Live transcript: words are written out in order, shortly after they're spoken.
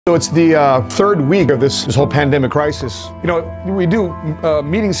So it's the third week of this whole pandemic crisis. You know, we do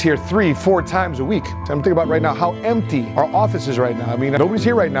meetings here 3-4 times a week. I'm thinking about right now how empty our office is right now. I mean, nobody's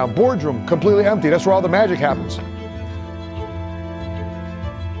here right now. Boardroom, completely empty. That's where all the magic happens.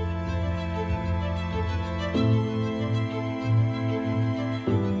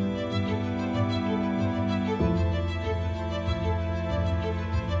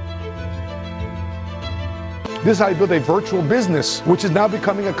 This is how you build a virtual business, which is now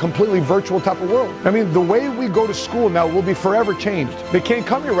becoming a completely virtual type of world. I mean, the way we go to school now will be forever changed. They can't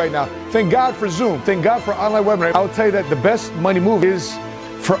come here right now. Thank God for Zoom. Thank God for online webinar. I'll tell you that the best money move is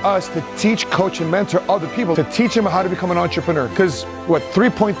for us to teach, coach, and mentor other people, to teach them how to become an entrepreneur. Because, what,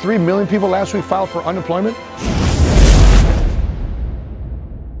 3.3 million people last week filed for unemployment?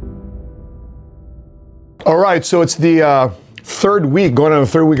 All right, so it's the third week, going on the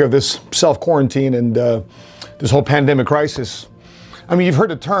third week of this self-quarantine and this whole pandemic crisis. I mean, you've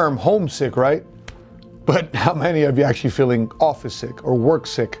heard the term homesick, right? But how many of you actually feeling office sick or work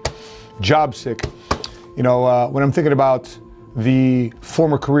sick, job sick? You know, when I'm thinking about the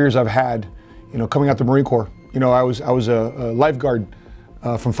former careers I've had, you know, coming out the Marine Corps, you know, I was a lifeguard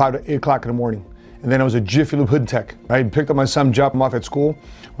from 5 to 8 o'clock in the morning. And then I was a Jiffy Lube hood tech. I picked up my son, dropped him off at school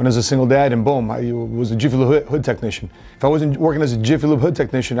when I was a single dad, and boom, I was a Jiffy Lube hood technician. If I wasn't working as a Jiffy Lube hood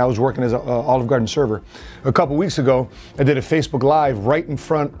technician, I was working as an Olive Garden server. A couple weeks ago, I did a Facebook Live right in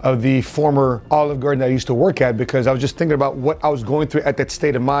front of the former Olive Garden that I used to work at, because I was just thinking about what I was going through at that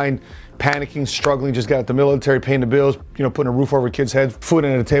state of mind, panicking, struggling, just got out the military, paying the bills, you know, putting a roof over kids' heads, food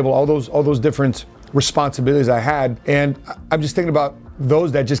on the table, all those different responsibilities I had. And I'm just thinking about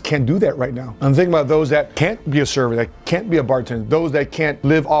those that just can't do that right now. I'm thinking about those that can't be a server, that can't be a bartender, those that can't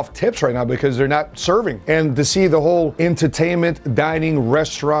live off tips right now because they're not serving. And to see the whole entertainment, dining,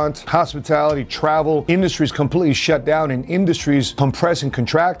 restaurant, hospitality, travel industries completely shut down, and industries compressing,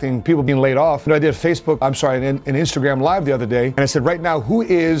 contracting, people being laid off. You know, I did an Instagram Live the other day, and I said, right now, who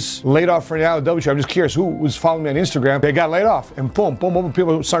is laid off for now? I'm just curious, who was following me on Instagram? They got laid off, and boom,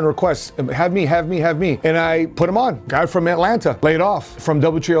 people starting requests, have me. And I put them on. Guy from Atlanta, laid off from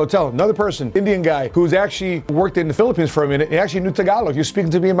Doubletree Hotel. Another person, Indian guy, who's actually worked in the Philippines for a minute. He actually knew Tagalog. He was speaking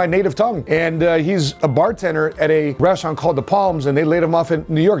to me in my native tongue. And he's a bartender at a restaurant called The Palms, and they laid him off in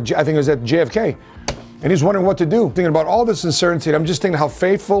New York. I think it was at JFK. And he's wondering what to do. Thinking about all this uncertainty, and I'm just thinking how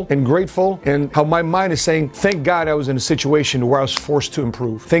faithful and grateful, and how my mind is saying, thank God I was in a situation where I was forced to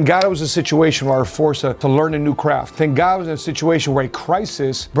improve. Thank God I was in a situation where I was forced to learn a new craft. Thank God I was in a situation where a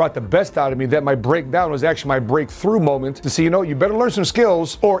crisis brought the best out of me, that my breakdown was actually my breakthrough moment to see, you know, you better learn some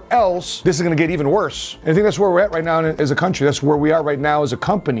skills or else this is gonna get even worse. And I think that's where we're at right now as a country. That's where we are right now as a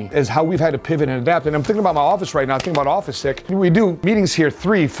company, is how we've had to pivot and adapt. And I'm thinking about my office right now, thinking about office sick. We do meetings here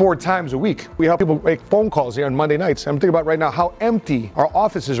 3-4 times a week. We help people make phone calls here on Monday nights. I'm thinking about right now how empty our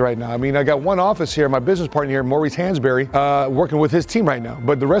office is right now. I mean, I got one office here, my business partner here, Maurice Hansberry, working with his team right now.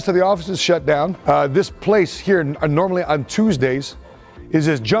 But the rest of the office is shut down. This place here, normally on Tuesdays, is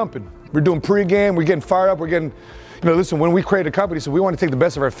just jumping. We're doing pregame, we're getting fired up, we're getting, you know, listen, when we create a company, so we want to take the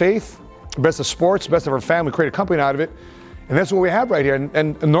best of our faith, best of sports, best of our family, create a company out of it. And that's what we have right here.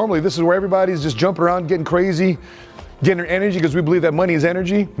 And normally this is where everybody's just jumping around, getting crazy, getting their energy, because we believe that money is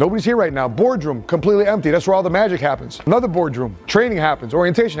energy. Nobody's here right now. Boardroom, completely empty. That's where all the magic happens. Another boardroom, training happens,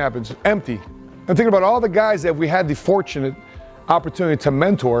 orientation happens, empty. I'm thinking about all the guys that we had the fortunate opportunity to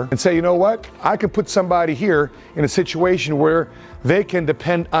mentor and say, you know what? I can put somebody here in a situation where they can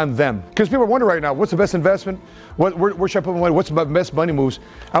depend on them. Because people are wondering right now, what's the best investment? Where should I put my money? What's the best money moves?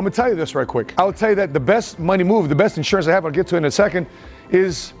 I'm gonna tell you this right quick. I'll tell you that the best money move, the best insurance I have, I'll get to in a second,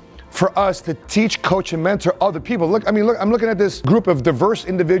 is for us to teach, coach, and mentor other people. Look, I'm looking at this group of diverse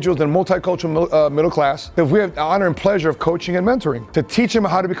individuals in multicultural middle class that we have the honor and pleasure of coaching and mentoring, to teach them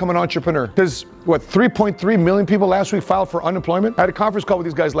how to become an entrepreneur. Because, what, 3.3 million people last week filed for unemployment? I had a conference call with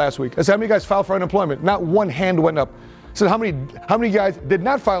these guys last week. I said, how many guys filed for unemployment? Not one hand went up. So how many guys did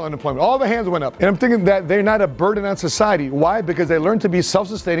not file unemployment? All the hands went up. And I'm thinking that they're not a burden on society. Why? Because they learn to be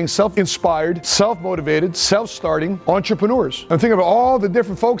self-sustaining, self-inspired, self-motivated, self-starting entrepreneurs. I'm thinking about all the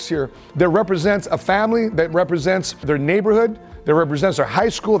different folks here that represents a family, that represents their neighborhood, that represents their high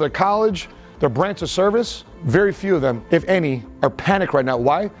school, their college, their branch of service. Very few of them, if any, are panicked right now.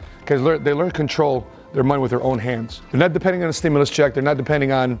 Why? Because they learn to control their money with their own hands. They're not depending on a stimulus check. They're not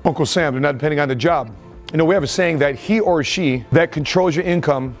depending on Uncle Sam. They're not depending on the job. You know, we have a saying that he or she that controls your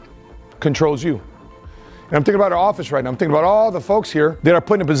income controls you. And I'm thinking about our office right now. I'm thinking about all the folks here that are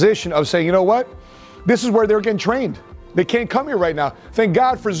put in a position of saying, you know what? This is where they're getting trained. They can't come here right now. Thank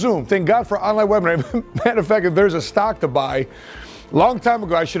God for Zoom. Thank God for online webinar. Matter of fact, if there's a stock to buy, long time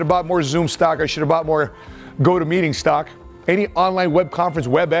ago, I should have bought more Zoom stock. I should have bought more GoToMeeting stock. Any online web conference,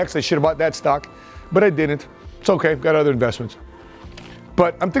 WebEx, I should have bought that stock, but I didn't. It's okay, got other investments.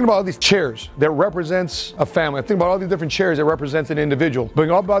 But I'm thinking about all these chairs that represents a family. I'm thinking about all these different chairs that represents an individual. But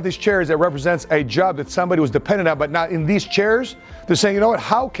all about these chairs that represents a job that somebody was dependent on, but not in these chairs. They're saying, you know what,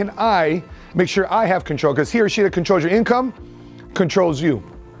 how can I make sure I have control? Because he or she that controls your income controls you.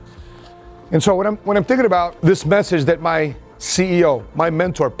 And so when I'm thinking about this message that my CEO, my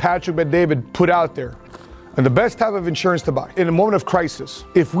mentor, Patrick Bet-David put out there, and the best type of insurance to buy in a moment of crisis,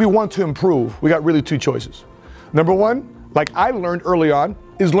 if we want to improve, we got really two choices. Number one, like I learned early on,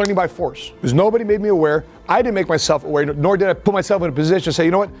 is learning by force. Because nobody made me aware. I didn't make myself aware, nor did I put myself in a position to say,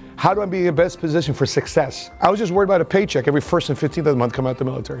 you know what, how do I be in the best position for success? I was just worried about a paycheck every 1st and 15th of the month coming out the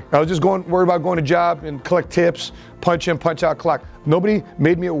military. I was just worried about going to job and collect tips, punch in, punch out, clock. Nobody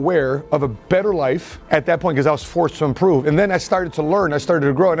made me aware of a better life at that point because I was forced to improve. And then I started to learn, I started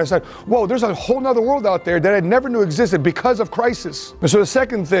to grow, and I said, whoa, there's a whole nother world out there that I never knew existed because of crisis. And so the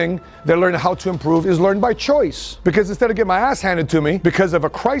second thing that I learned how to improve is learn by choice. Because instead of getting my ass handed to me because of a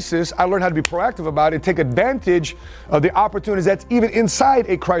crisis, I learned how to be proactive about it and take advantage of the opportunities that's even inside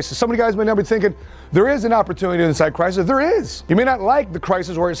a crisis. Some of you guys may not be thinking, there is an opportunity inside crisis. There is. You may not like the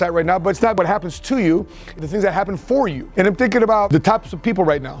crisis where it's at right now, but it's not what happens to you, the things that happen for you. And I'm thinking about the types of people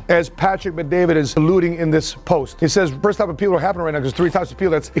right now, as Patrick Bet-David is alluding in this post. He says, first type of people are happening right now, because 3 types of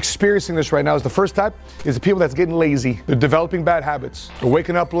people that's experiencing this right now is the first type is the people that's getting lazy. They're developing bad habits. They're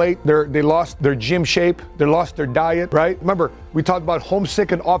waking up late. They lost their gym shape. They lost their diet, right? Remember, we talked about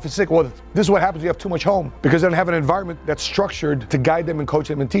homesick and office sick. Well, this is what happens when you have too much home, because they don't have an environment that's structured to guide them and coach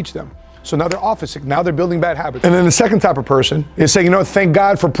them and teach them. So now they're office sick. Now they're building bad habits. And then the second type of person is saying, you know, thank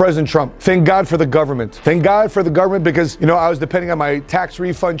God for President Trump. Thank God for the government. Thank God for the government because, you know, I was depending on my tax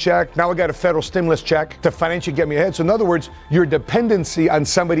refund check. Now I got a federal stimulus check to financially get me ahead. So in other words, your dependency on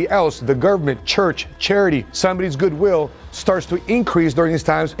somebody else, the government, church, charity, somebody's goodwill starts to increase during these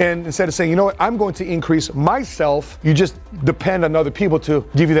times. And instead of saying, you know what, I'm going to increase myself, you just depend on other people to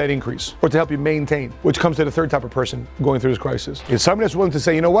give you that increase or to help you maintain, which comes to the third type of person going through this crisis. It's somebody that's willing to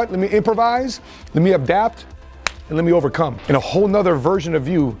say, you know what, let me improvise, let me adapt, and let me overcome. And a whole nother version of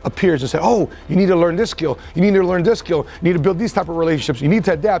you appears and say, oh, you need to learn this skill. You need to learn this skill. You need to build these type of relationships. You need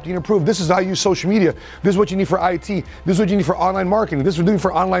to adapt. You need to improve. This is how you use social media. This is what you need for IT. This is what you need for online marketing. This is what you need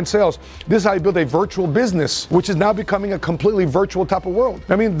for online sales. This is how you build a virtual business, which is now becoming a completely virtual type of world.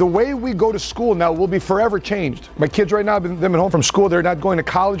 I mean, the way we go to school now will be forever changed. My kids right now, they've been home from school. They're not going to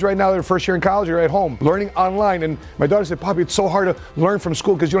college right now. They're first year in college. They're at home learning online. And my daughter said, Poppy, it's so hard to learn from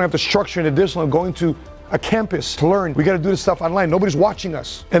school because you don't have the structure and the discipline of going to a campus to learn. We got to do this stuff online. Nobody's watching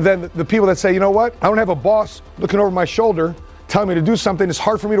us. And then the people that say, you know what? I don't have a boss looking over my shoulder telling me to do something. It's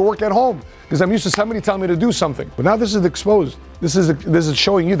hard for me to work at home because I'm used to somebody telling me to do something. But now this is exposed. This is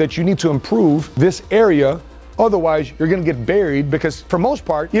showing you that you need to improve this area. Otherwise, you're going to get buried because for most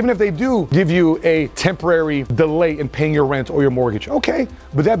part, even if they do give you a temporary delay in paying your rent or your mortgage, okay,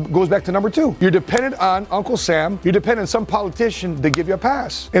 but that goes back to number 2. You're dependent on Uncle Sam. You're dependent on some politician to give you a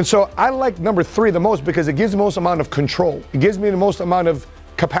pass. And so I like number 3 the most because it gives the most amount of control. It gives me the most amount of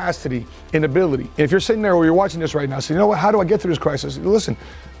capacity and ability. And if you're sitting there or you're watching this right now, so you know what, how do I get through this crisis? Listen,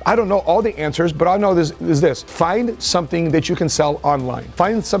 I don't know all the answers, but I know this is this. Find something that you can sell online.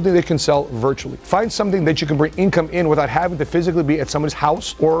 Find something that you can sell virtually. Find something that you can bring income in without having to physically be at somebody's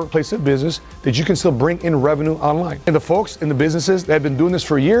house or place of business, that you can still bring in revenue online. And the folks in the businesses that have been doing this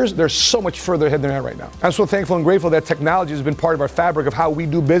for years, they're so much further ahead than that right now. I'm so thankful and grateful that technology has been part of our fabric of how we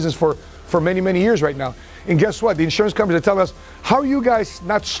do business for many, many years right now. And guess what? The insurance companies are telling us, how are you guys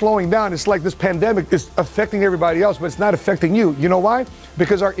not slowing down? It's like this pandemic is affecting everybody else, but it's not affecting you. You know why?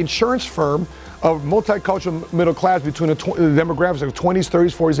 Because our insurance firm of multicultural middle class between the demographics of 20s,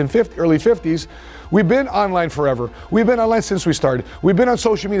 30s, 40s, and early 50s, we've been online forever. We've been online since we started. We've been on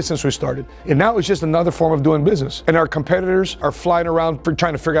social media since we started. And now it's just another form of doing business. And our competitors are flying around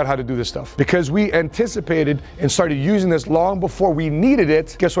trying to figure out how to do this stuff. Because we anticipated and started using this long before we needed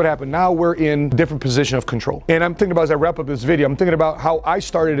it, guess what happened? Now we're in a different position of control. And I'm thinking about, as I wrap up this video, I'm thinking about how I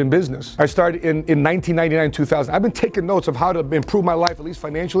started in business. I started in 1999, 2000. I've been taking notes of how to improve my life, at least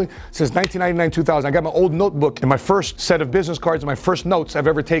financially, since 1999, 2000. I got my old notebook and my first set of business cards and my first notes I've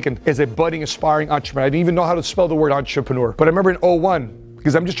ever taken as a budding, aspiring entrepreneur. I didn't even know how to spell the word entrepreneur. But I remember in 01,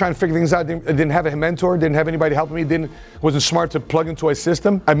 because I'm just trying to figure things out. I didn't have a mentor, didn't have anybody helping me, wasn't smart to plug into a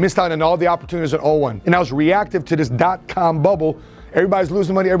system. I missed out on all the opportunities in 01. And I was reactive to this .com bubble. Everybody's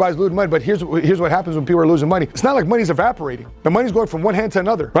losing money, but here's what happens when people are losing money. It's not like money's evaporating. The money's going from one hand to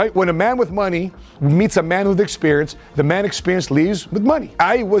another, right? When a man with money meets a man with experience, the man experienced leaves with money.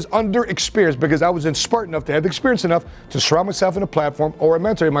 I was underexperienced because I wasn't smart enough to have the experience enough to surround myself in a platform or a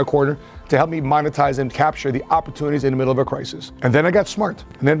mentor in my corner to help me monetize and capture the opportunities in the middle of a crisis. And then I got smart.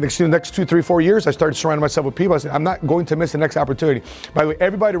 And then the next 2, 3, 4 years, I started surrounding myself with people. I said, I'm not going to miss the next opportunity. By the way,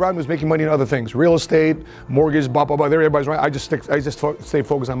 everybody around me was making money in other things. Real estate, mortgage, blah, blah, blah. Everybody's right. I just stay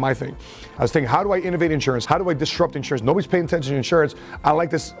focused on my thing. I was thinking, how do I innovate insurance? How do I disrupt insurance? Nobody's paying attention to insurance. I like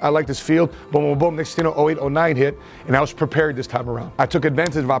this field. Boom, boom, boom. Next thing you know, 08, 09 hit, and I was prepared this time around. I took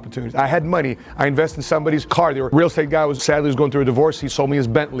advantage of opportunities. I had money. I invested in somebody's car. The real estate guy was sadly going through a divorce. He sold me his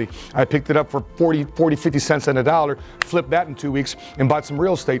Bentley. I picked it up for 40, 50 cents on the dollar, flipped that in 2 weeks, and bought some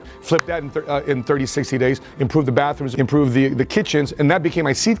real estate, flipped that in 30, 60 days, improved the bathrooms, improved the kitchens, and that became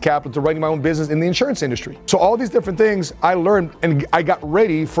my seed capital to running my own business in the insurance industry. So all these different things I learned, and I got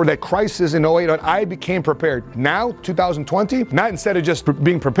ready for that crisis in 08. I became prepared. Now, 2020, not instead of just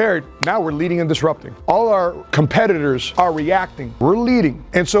being prepared, now we're leading and disrupting. All our competitors are reacting. We're leading.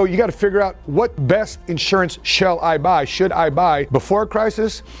 And so you got to figure out, what best insurance shall I buy? Should I buy before a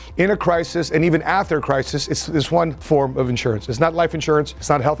crisis, in a crisis, and even after a crisis? It's this one form of insurance. It's not life insurance. It's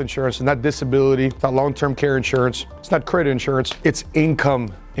not health insurance. It's not disability. It's not long-term care insurance. It's not credit insurance. It's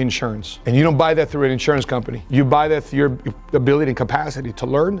income insurance. And you don't buy that through an insurance company. You buy that through your ability and capacity to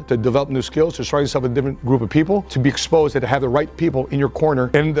learn, to develop new skills, to surround yourself with a different group of people, to be exposed, and to have the right people in your corner.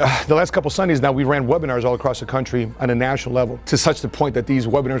 And the last couple Sundays now, we ran webinars all across the country on a national level, to such the point that these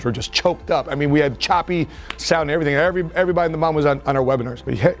webinars were just choked up. I mean, we had choppy sound and everything. Everybody in the mom was on our webinars.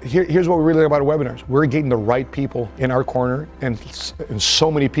 But here's what we really like about our webinars. We're getting the right people in our corner, and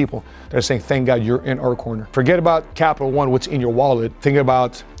so many people that are saying, thank God you're in our corner. Forget about Capital One, what's in your wallet. Think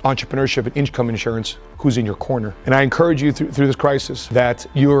about entrepreneurship and income insurance, who's in your corner. And I encourage you through this crisis that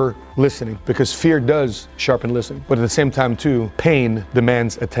you're listening, because fear does sharpen listening. But at the same time too, pain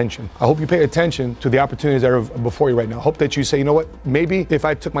demands attention. I hope you pay attention to the opportunities that are before you right now. I hope that you say, you know what, maybe if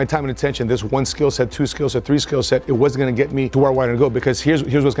I took my time and attention, this one skill set, 2 skill set, 3 skill set, it wasn't gonna get me to where I wanted to go, because here's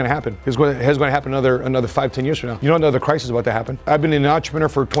what's gonna happen. Here's going to happen another 5, 10 years from now. You know, another crisis is about to happen. I've been an entrepreneur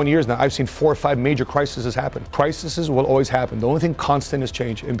for 20 years now. I've seen 4 or 5 major crises happen. Crises will always happen. The only thing constant is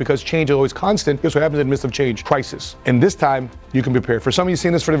change. And because change is always constant, here's what happens in the midst of change: crisis. And this time, you can be prepared. For some of you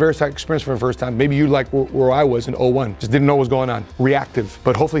seeing this for the very experience for the first time, maybe you like where I was in 01, just didn't know what was going on. Reactive.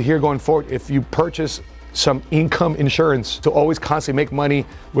 But hopefully here going forward, if you purchase some income insurance to always constantly make money,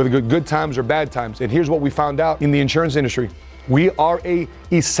 whether good times or bad times. And here's what we found out in the insurance industry. We are a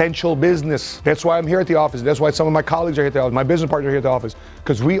essential business. That's why I'm here at the office. That's why some of my colleagues are here at the office. My business partners are here at the office,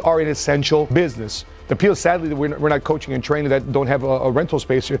 because we are an essential business. The people, sadly, that we're not coaching and training, that don't have a rental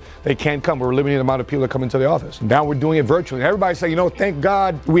space here, they can't come. We're limiting the amount of people that come into the office. Now we're doing it virtually. Everybody's saying, you know, thank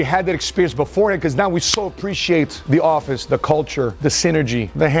God we had that experience beforehand, because now we so appreciate the office, the culture, the synergy,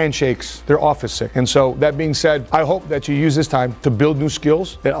 the handshakes. They're office sick. And so that being said, I hope that you use this time to build new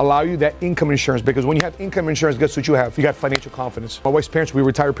skills that allow you that income insurance, because when you have income insurance, guess what you have? You got financial confidence. My wife's parents, we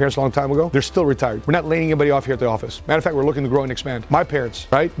retired parents a long time ago. They're still retired. We're not laying anybody off here at the office. Matter of fact, we're looking to grow and expand. My parents,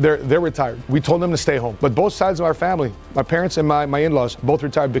 right? They're retired. We told them to stay home. But both sides of our family, my parents and my in-laws, both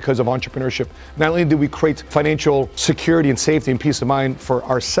retired because of entrepreneurship. Not only did we create financial security and safety and peace of mind for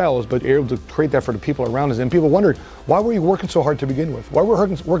ourselves, but able to create that for the people around us. And people wondered, why were you working so hard to begin with? Why were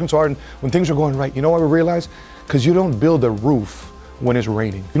we working so hard when things were going right? You know why we realized? Because you don't build a roof when it's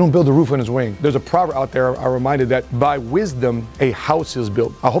raining. You don't build a roof when it's raining. There's a proverb out there, I'm reminded, that by wisdom, a house is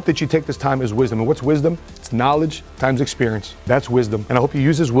built. I hope that you take this time as wisdom. And what's wisdom? It's knowledge times experience. That's wisdom. And I hope you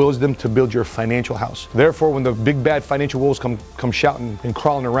use this wisdom to build your financial house. Therefore, when the big bad financial wolves come shouting and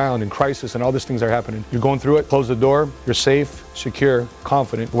crawling around in crisis and all these things are happening, you're going through it, close the door, you're safe, secure,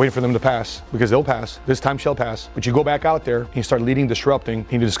 confident, waiting for them to pass, because they'll pass. This time shall pass. But you go back out there and you start leading, disrupting,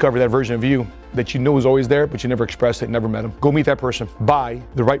 and you discover that version of you that you knew was always there, but you never expressed it, never met him. Go meet that person. Buy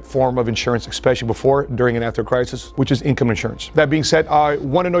the right form of insurance, especially before, during, and after a crisis, which is income insurance. That being said, I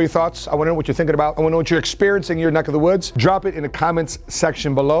want to know your thoughts. I want to know what you're thinking about. I want to know what you're experiencing in your neck of the woods. Drop it in the comments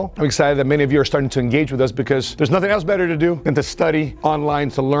section below. I'm excited that many of you are starting to engage with us, because there's nothing else better to do than to study online,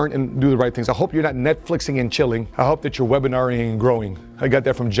 to learn and do the right things. I hope you're not Netflixing and chilling. I hope that you're webinaring and growing. I got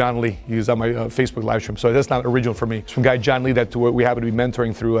that from John Lee. He was on my Facebook live stream, so that's not original for me. It's from guy John Lee that we happen to be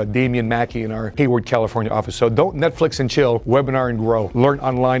mentoring through Damian Mackey in our Hayward, California office. So don't Netflix and chill, webinar and grow. Learn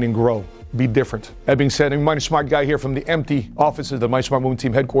online and grow. Be different. That being said, I'm Money Smart Guy here from the empty offices of the My Smart Movement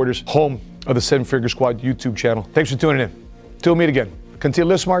Team headquarters, home of the 7 Figure Squad YouTube channel. Thanks for tuning in. Till we meet again. Continue to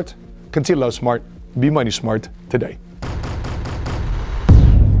live smart, continue to love smart, be money smart today.